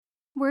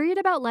Worried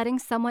about letting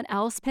someone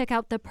else pick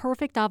out the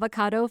perfect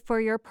avocado for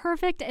your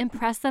perfect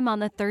impress them on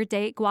the third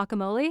date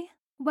guacamole?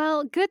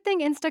 Well, good thing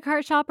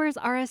Instacart shoppers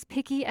are as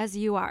picky as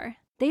you are.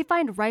 They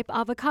find ripe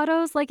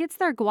avocados like it's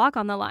their guac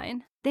on the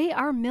line. They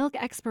are milk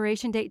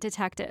expiration date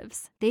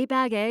detectives. They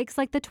bag eggs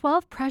like the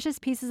 12 precious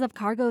pieces of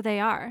cargo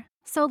they are.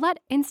 So let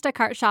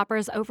Instacart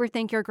shoppers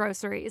overthink your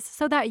groceries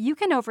so that you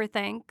can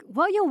overthink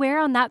what you'll wear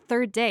on that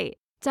third date.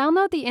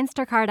 Download the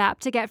Instacart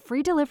app to get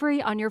free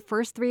delivery on your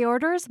first 3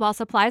 orders while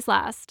supplies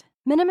last.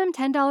 Minimum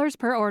 $10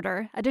 per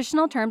order.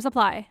 Additional terms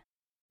apply.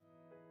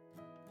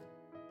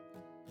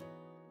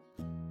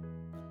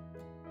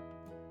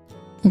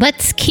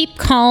 Let's keep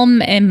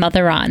calm and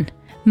mother on.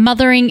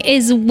 Mothering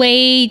is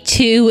way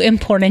too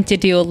important to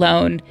do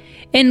alone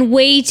and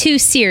way too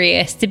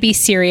serious to be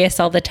serious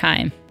all the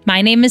time.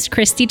 My name is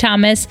Christy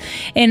Thomas,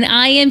 and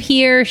I am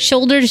here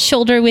shoulder to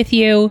shoulder with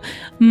you,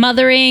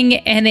 mothering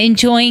and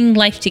enjoying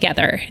life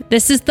together.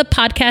 This is the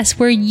podcast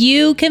where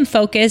you can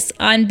focus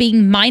on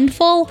being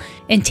mindful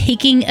and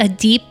taking a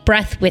deep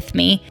breath with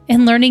me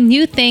and learning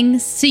new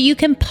things so you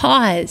can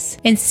pause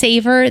and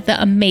savor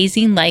the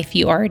amazing life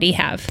you already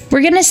have.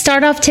 We're going to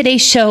start off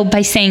today's show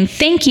by saying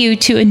thank you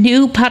to a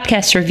new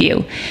podcast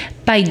review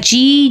by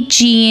G.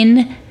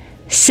 Jean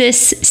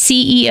Cis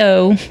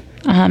CEO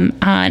on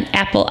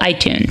Apple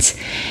iTunes.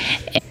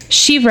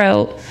 She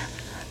wrote,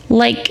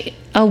 like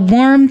a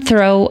warm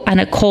throw on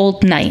a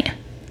cold night.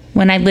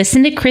 When I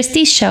listen to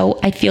Christy's show,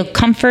 I feel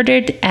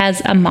comforted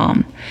as a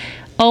mom.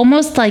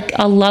 Almost like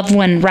a loved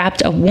one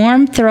wrapped a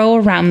warm throw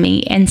around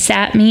me and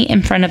sat me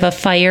in front of a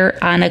fire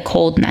on a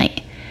cold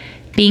night.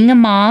 Being a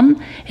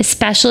mom,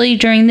 especially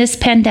during this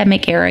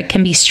pandemic era,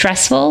 can be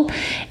stressful,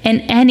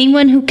 and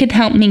anyone who can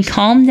help me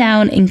calm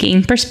down and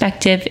gain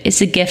perspective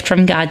is a gift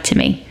from God to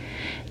me.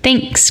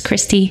 Thanks,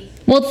 Christy.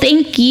 Well,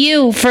 thank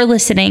you for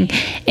listening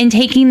and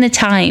taking the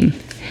time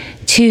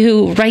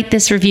to write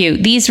this review.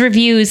 These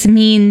reviews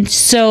mean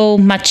so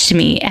much to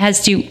me, as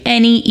do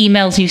any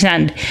emails you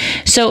send.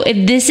 So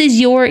if this is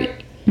your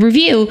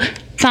review,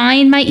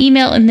 find my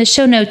email in the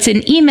show notes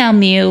and email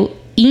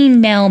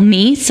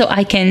me so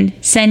I can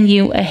send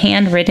you a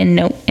handwritten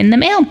note in the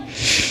mail.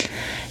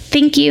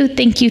 Thank you,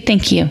 thank you,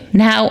 thank you.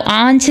 Now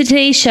on to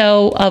today's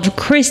show of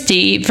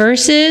Christy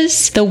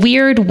versus the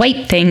weird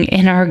white thing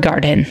in our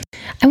garden.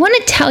 I want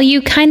to tell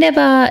you kind of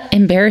a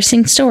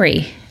embarrassing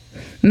story.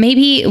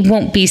 Maybe it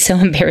won't be so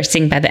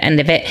embarrassing by the end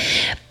of it,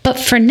 but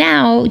for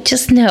now,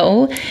 just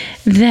know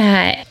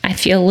that I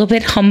feel a little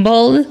bit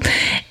humbled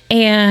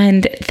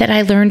and that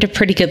I learned a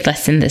pretty good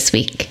lesson this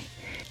week.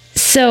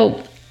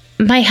 So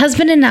my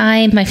husband and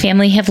I, my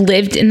family, have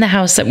lived in the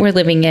house that we're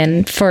living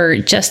in for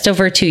just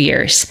over 2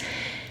 years.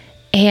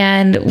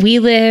 And we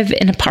live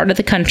in a part of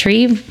the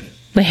country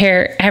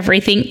where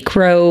everything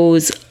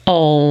grows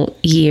all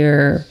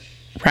year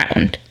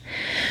round,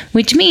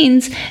 which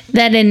means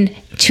that in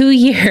 2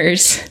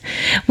 years,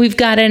 we've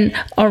gotten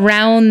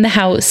around the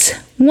house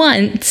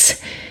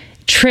once,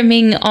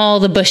 trimming all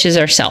the bushes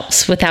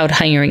ourselves without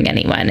hiring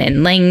anyone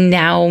and laying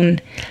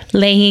down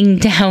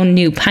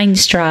new pine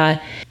straw,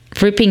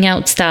 ripping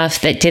out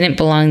stuff that didn't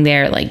belong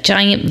there, like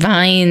giant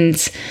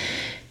vines,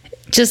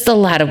 just a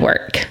lot of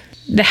work.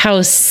 The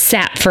house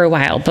sat for a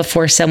while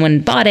before someone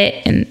bought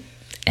it,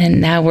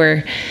 and now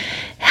we're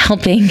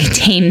helping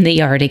tame the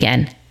yard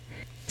again.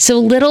 So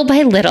little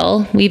by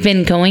little, we've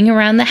been going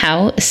around the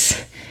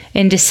house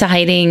and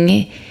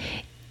deciding,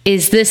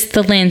 is this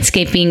the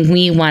landscaping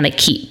we want to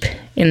keep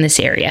in this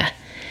area?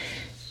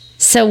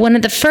 So one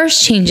of the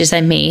first changes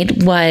I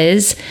made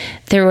was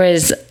there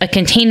was a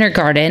container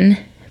garden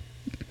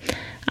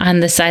on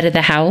the side of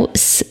the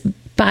house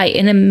by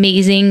an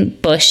amazing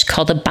bush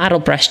called a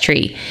bottlebrush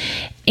tree.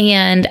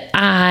 And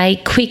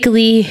I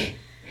quickly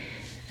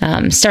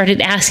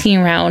started asking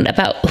around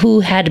about who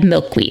had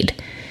milkweed,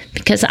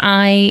 because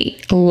I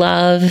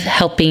love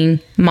helping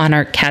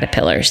monarch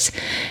caterpillars.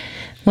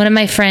 One of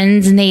my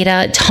friends,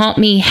 Nada, taught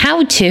me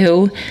how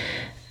to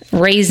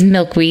raise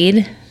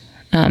milkweed,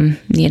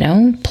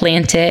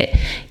 plant it,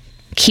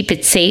 keep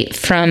it safe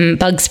from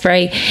bug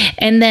spray,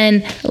 and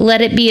then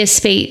let it be a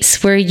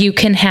space where you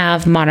can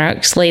have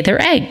monarchs lay their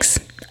eggs.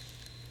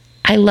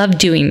 I love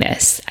doing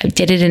this. I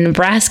did it in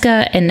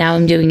Nebraska, and now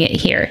I'm doing it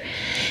here.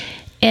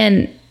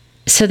 And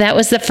so that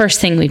was the first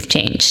thing we've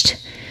changed.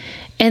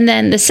 And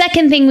then the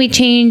second thing we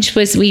changed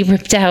was we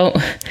ripped out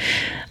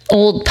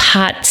old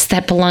pots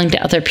that belonged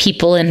to other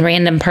people in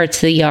random parts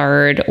of the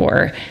yard,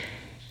 or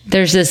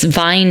there's this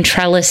vine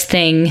trellis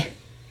thing.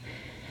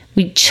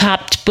 We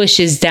chopped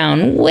bushes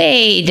down,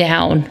 way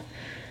down,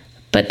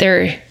 but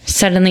they're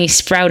suddenly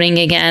sprouting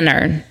again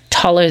or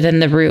taller than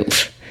the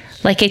roof.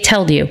 Like I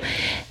told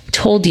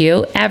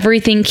you,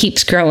 everything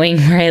keeps growing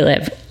where I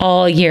live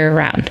all year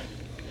round.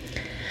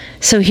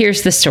 So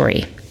here's the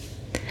story.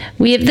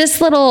 We have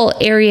this little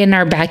area in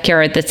our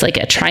backyard that's like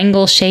a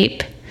triangle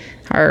shape.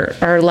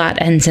 Our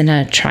lot ends in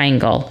a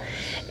triangle.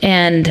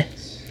 And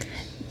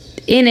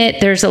in it,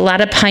 there's a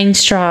lot of pine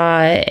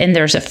straw, and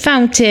there's a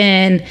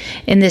fountain,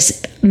 and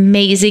this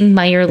amazing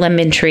Meyer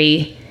lemon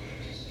tree.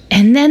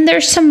 And then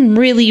there's some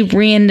really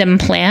random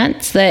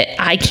plants that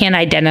I can't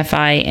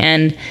identify,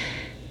 and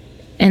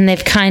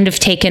they've kind of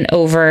taken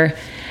over.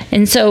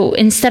 And so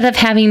instead of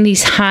having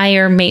these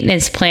higher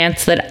maintenance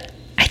plants that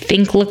I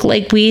think look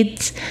like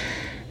weeds,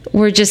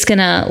 we're just going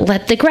to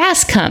let the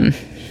grass come.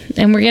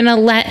 And we're going to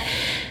let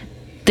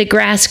the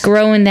grass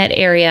grow in that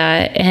area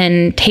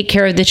and take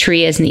care of the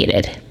tree as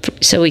needed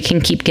so we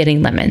can keep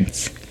getting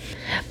lemons.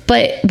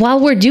 But while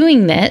we're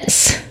doing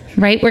this,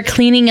 right, we're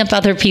cleaning up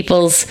other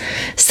people's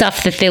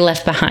stuff that they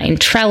left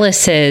behind,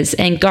 trellises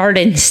and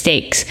garden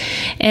stakes.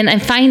 And I'm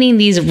finding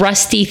these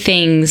rusty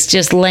things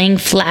just laying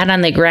flat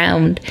on the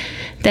ground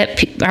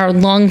that are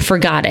long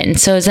forgotten.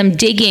 So as I'm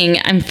digging,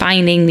 I'm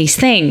finding these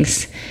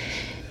things.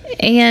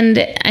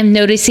 And I'm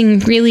noticing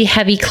really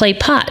heavy clay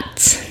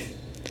pots.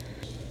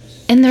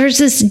 And there's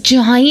this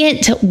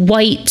giant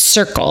white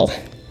circle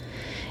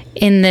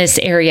in this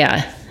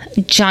area.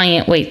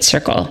 Giant white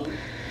circle.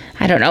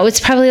 I don't know, it's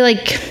probably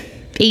like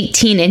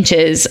 18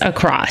 inches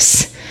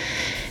across.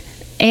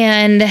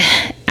 And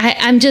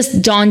I'm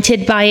just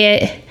daunted by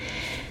it.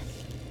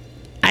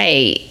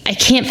 I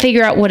can't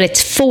figure out what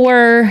it's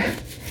for.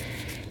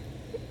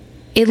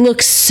 It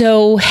looks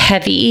so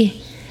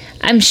heavy.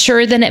 I'm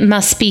sure that it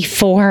must be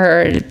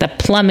for the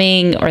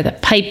plumbing or the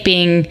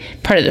piping,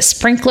 part of the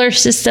sprinkler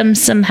system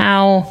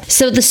somehow.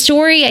 So the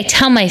story I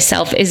tell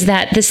myself is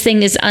that this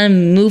thing is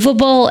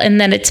unmovable and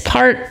that it's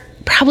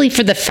probably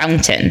for the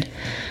fountain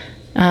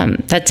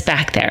that's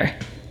back there.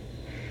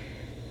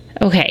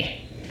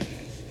 Okay.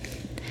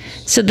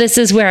 So this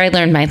is where I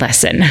learned my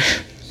lesson.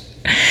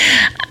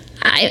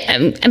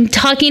 I'm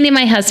talking to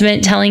my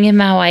husband, telling him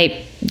how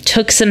I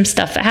took some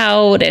stuff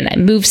out and I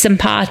moved some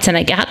pots and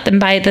I got them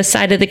by the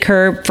side of the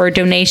curb for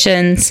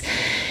donations.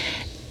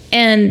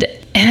 And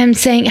I'm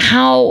saying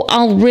how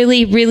I'll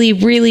really, really,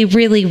 really,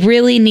 really,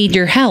 really need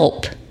your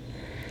help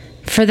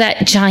for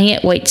that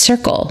giant white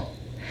circle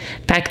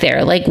back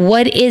there. Like,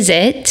 what is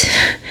it?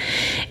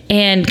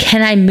 And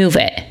can I move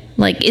it?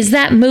 Like, is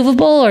that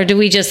movable or do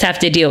we just have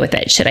to deal with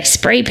it? Should I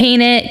spray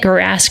paint it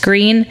grass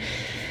green?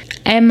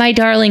 And my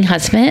darling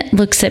husband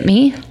looks at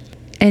me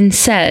and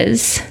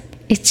says,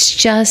 it's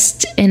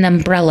just an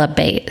umbrella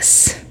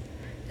base.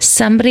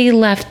 Somebody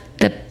left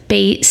the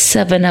base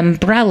of an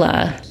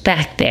umbrella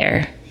back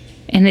there.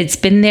 And it's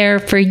been there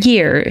for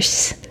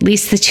years, at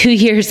least the 2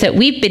 years that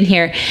we've been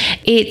here.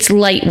 It's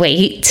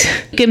lightweight.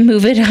 You can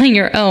move it on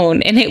your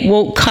own and it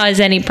won't cause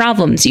any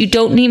problems. You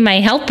don't need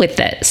my help with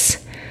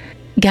this.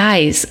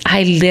 Guys,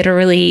 I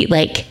literally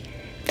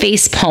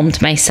face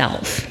palmed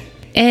myself.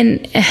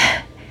 And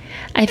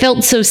I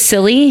felt so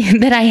silly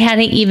that I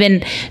hadn't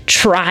even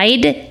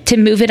tried to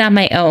move it on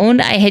my own.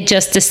 I had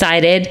just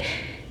decided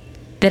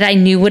that I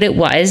knew what it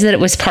was, that it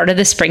was part of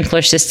the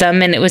sprinkler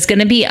system and it was going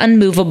to be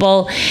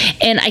unmovable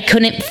and I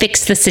couldn't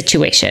fix the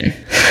situation.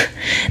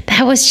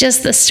 That was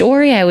just the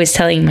story I was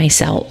telling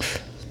myself.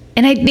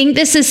 And I think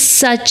this is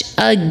such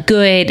a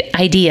good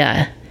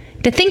idea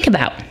to think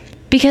about.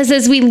 Because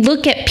as we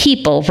look at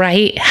people,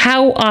 right,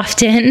 how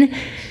often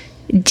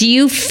do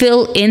you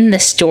fill in the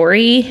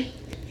story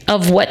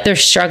of what they're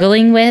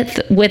struggling with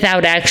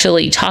without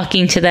actually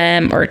talking to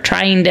them or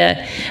trying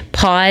to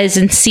pause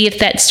and see if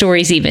that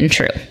story's even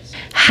true?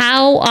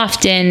 How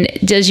often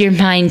does your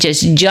mind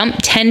just jump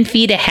 10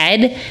 feet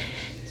ahead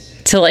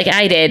to, like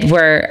I did,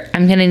 where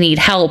I'm going to need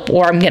help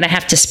or I'm going to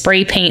have to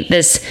spray paint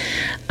this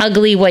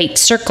ugly white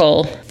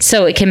circle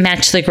so it can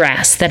match the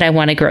grass that I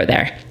want to grow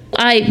there?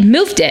 I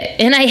moved it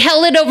and I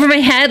held it over my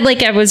head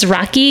like I was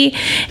Rocky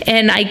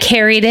and I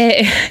carried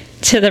it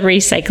to the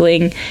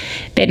recycling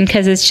bin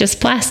because it's just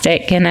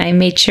plastic, and I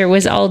made sure it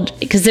was all,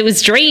 because it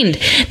was drained.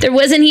 There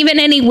wasn't even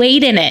any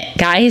weight in it,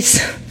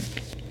 guys.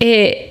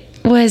 It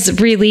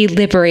was really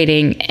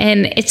liberating,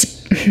 and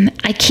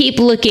I keep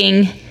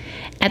looking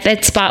at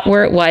that spot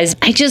where it was.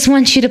 I just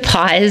want you to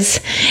pause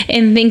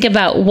and think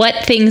about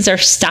what things are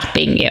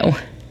stopping you,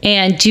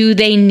 and do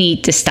they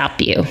need to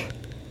stop you?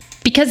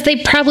 Because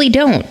they probably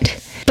don't.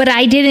 But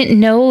I didn't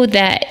know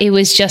that it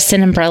was just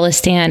an umbrella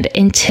stand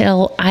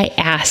until I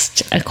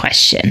asked a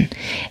question,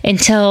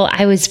 until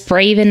I was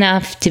brave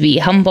enough to be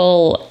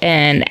humble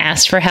and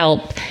ask for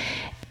help,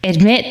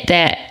 admit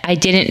that I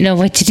didn't know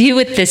what to do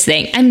with this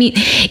thing. I mean,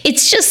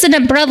 it's just an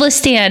umbrella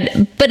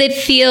stand, but it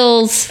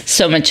feels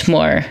so much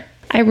more.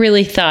 I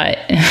really thought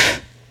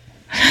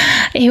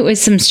it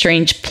was some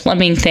strange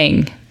plumbing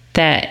thing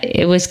that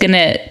it was going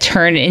to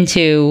turn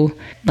into,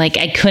 like,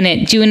 I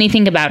couldn't do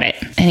anything about it.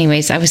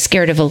 Anyways, I was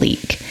scared of a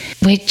leak,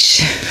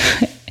 which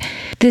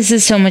this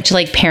is so much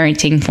like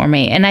parenting for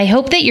me. And I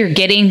hope that you're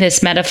getting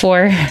this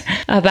metaphor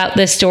about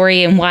this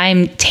story and why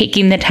I'm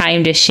taking the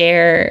time to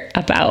share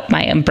about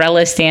my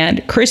umbrella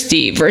stand,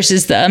 Christy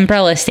versus the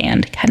umbrella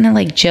stand, kind of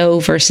like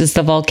Joe versus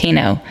the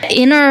volcano.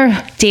 In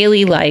our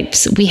daily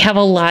lives, we have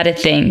a lot of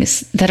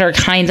things that are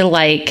kind of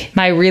like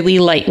my really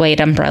lightweight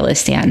umbrella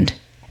stand.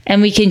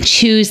 And we can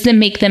choose to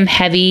make them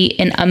heavy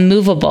and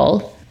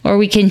unmovable, or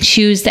we can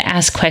choose to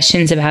ask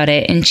questions about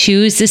it and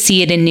choose to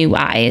see it in new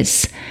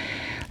eyes.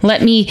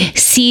 Let me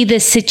see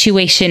this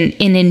situation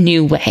in a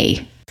new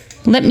way.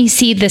 Let me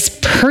see this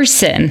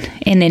person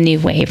in a new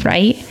way,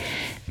 right?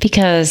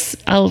 Because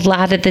a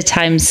lot of the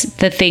times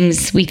the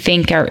things we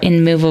think are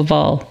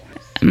immovable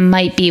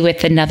might be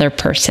with another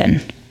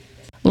person.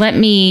 Let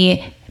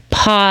me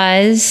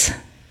pause.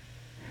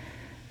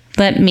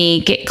 Let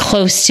me get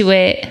close to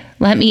it.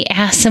 Let me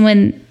ask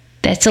someone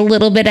that's a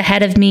little bit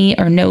ahead of me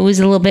or knows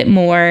a little bit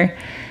more.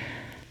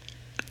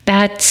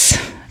 That's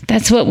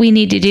what we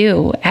need to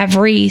do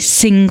every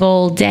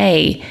single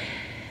day.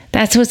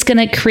 That's what's going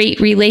to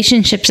create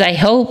relationships, I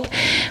hope,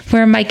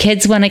 where my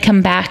kids want to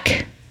come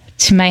back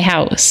to my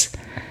house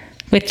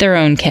with their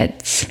own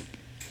kids.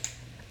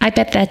 I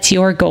bet that's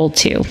your goal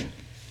too.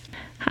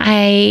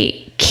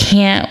 I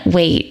can't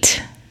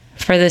wait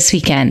for this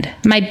weekend.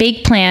 My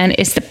big plan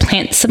is to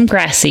plant some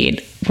grass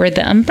seed where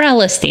the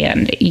umbrella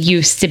stand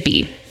used to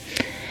be.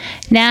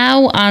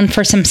 Now on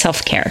for some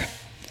self-care.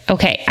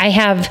 Okay, I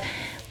have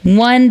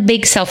one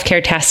big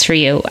self-care task for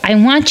you. I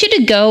want you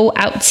to go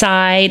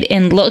outside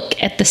and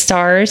look at the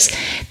stars.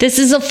 This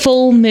is a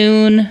full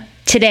moon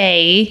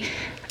today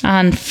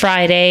on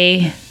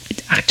Friday,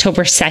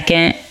 October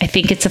 2nd. I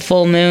think it's a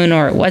full moon,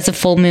 or it was a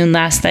full moon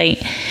last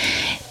night.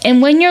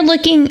 And when you're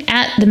looking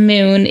at the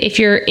moon, if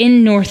you're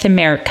in North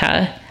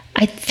America,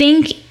 I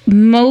think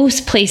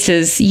most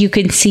places you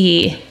can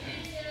see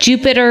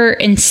Jupiter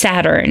and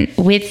Saturn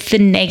with the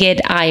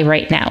naked eye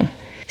right now.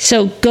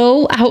 So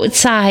go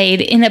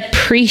outside and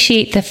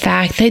appreciate the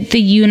fact that the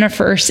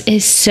universe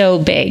is so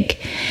big.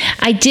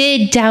 I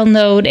did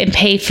download and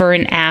pay for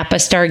an app, a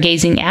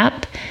stargazing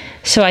app,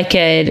 so I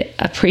could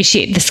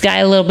appreciate the sky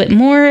a little bit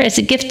more as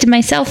a gift to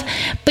myself.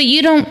 But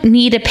you don't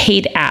need a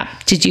paid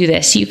app to do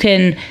this. You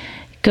can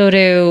go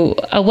to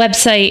a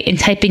website and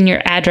type in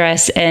your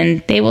address,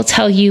 and they will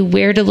tell you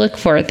where to look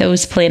for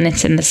those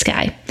planets in the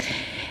sky.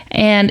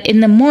 And in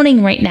the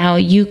morning right now,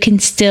 you can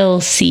still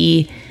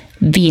see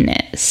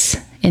Venus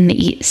in the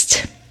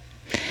east.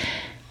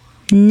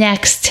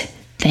 Next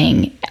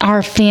thing,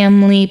 our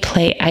family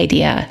play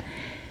idea.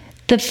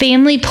 The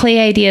family play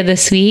idea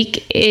this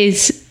week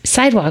is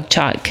sidewalk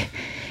chalk.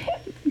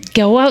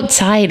 Go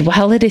outside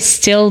while it is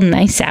still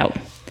nice out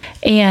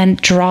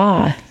and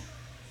draw.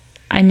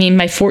 I mean,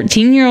 my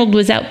 14-year-old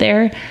was out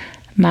there.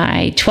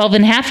 My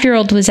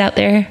 12-and-a-half-year-old was out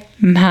there.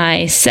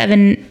 My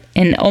 7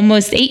 and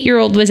almost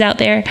 8-year-old was out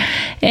there.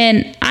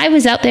 And I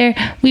was out there.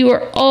 We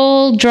were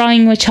all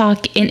drawing with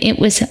chalk, and it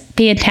was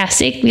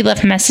fantastic. We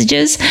left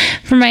messages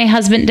for my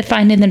husband to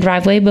find in the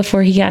driveway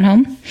before he got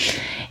home.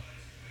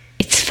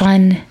 It's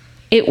fun.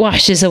 It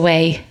washes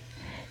away.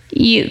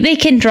 They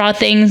can draw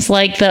things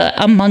like the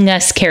Among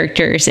Us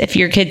characters if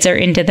your kids are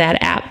into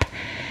that app.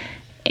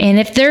 And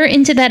if they're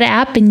into that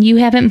app and you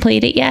haven't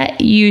played it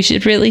yet, you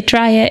should really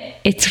try it.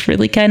 It's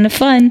really kind of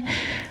fun.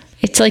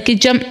 It's like a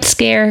jump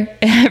scare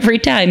every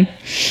time.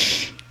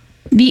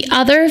 The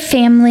other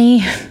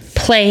family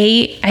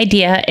play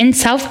idea and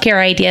self-care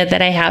idea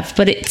that I have,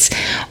 but it's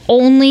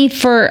only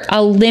for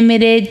a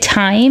limited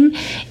time,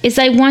 is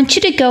I want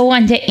you to go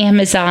onto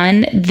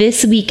Amazon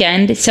this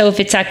weekend. So if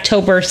it's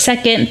October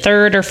 2nd,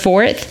 3rd, or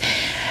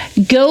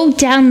 4th, go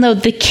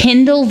download the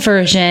Kindle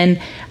version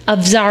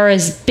of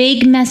Zara's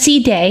Big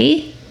Messy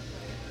Day,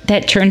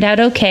 that turned out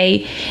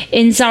okay,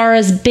 and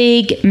Zara's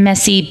Big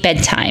Messy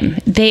Bedtime.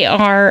 They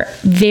are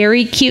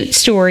very cute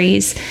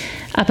stories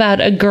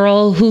about a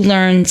girl who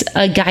learns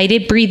a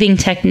guided breathing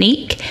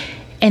technique,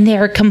 and they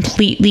are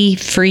completely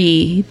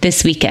free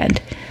this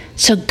weekend.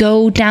 So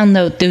go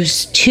download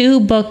those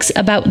 2 books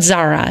about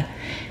Zara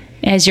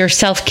as your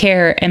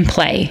self-care and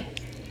play.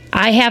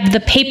 I have the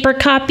paper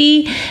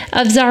copy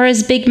of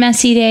Zara's Big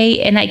Messy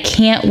Day, and I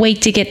can't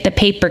wait to get the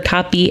paper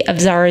copy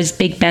of Zara's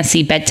Big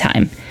Messy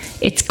Bedtime.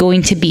 It's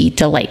going to be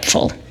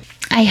delightful.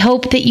 I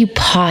hope that you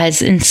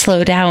pause and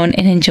slow down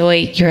and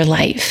enjoy your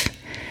life.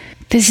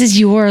 This is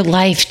your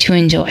life to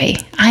enjoy.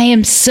 I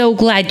am so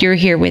glad you're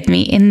here with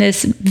me in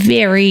this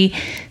very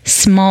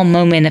small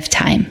moment of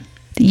time.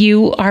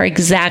 You are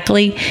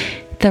exactly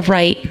the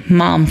right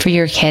mom for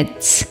your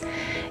kids,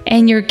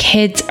 and your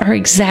kids are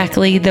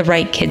exactly the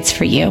right kids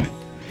for you.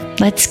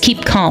 Let's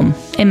keep calm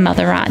and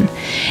mother on.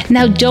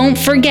 Now, don't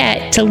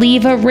forget to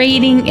leave a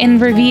rating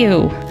and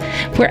review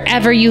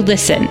wherever you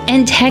listen,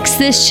 and text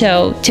this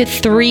show to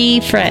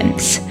 3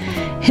 friends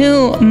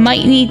who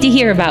might need to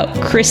hear about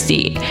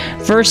Christy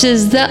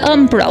versus the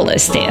umbrella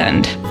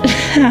stand.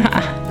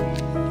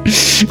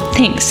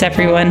 Thanks,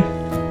 everyone.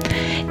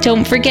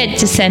 Don't forget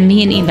to send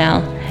me an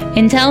email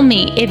and tell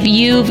me if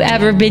you've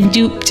ever been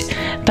duped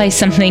by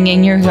something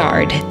in your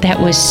yard that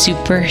was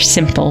super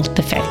simple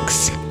to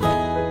fix.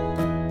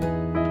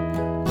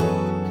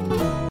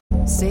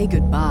 Say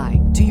goodbye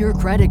to your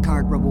credit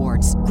card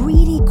rewards.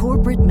 Greedy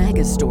corporate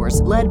mega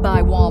stores, led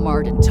by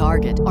Walmart and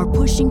Target, are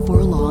pushing for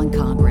a law in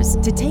Congress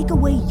to take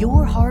away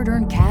your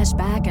hard-earned cash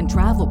back and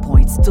travel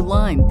points to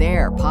line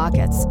their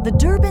pockets. The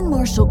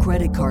Durbin-Marshall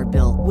credit card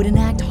bill would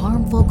enact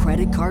harmful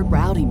credit card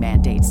routing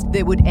mandates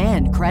that would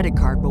end credit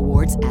card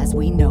rewards as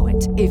we know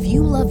it. If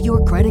you love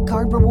your credit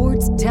card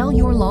rewards, tell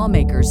your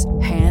lawmakers,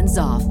 hands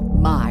off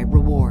my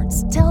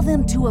rewards. Tell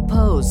them to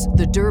oppose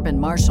the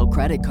Durbin-Marshall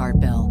credit card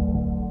bill.